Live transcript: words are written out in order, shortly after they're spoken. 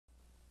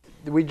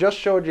We just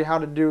showed you how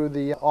to do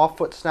the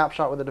off-foot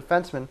snapshot with a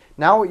defenseman.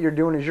 Now what you're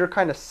doing is you're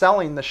kind of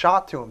selling the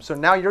shot to him. So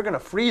now you're going to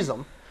freeze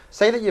him.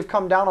 Say that you've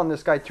come down on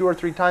this guy 2 or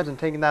 3 times and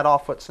taken that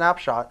off-foot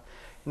snapshot.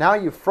 Now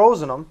you've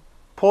frozen him.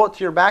 Pull it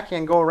to your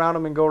backhand, go around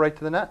him, and go right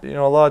to the net. You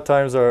know, a lot of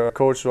times our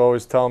coach will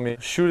always tell me,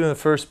 shoot in the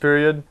first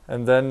period,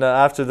 and then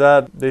after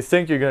that, they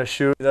think you're going to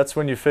shoot. That's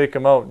when you fake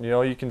them out. You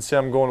know, you can see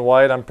I'm going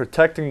wide. I'm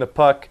protecting the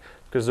puck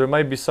because there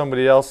might be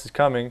somebody else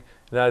coming,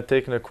 and I'm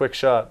taking a quick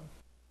shot.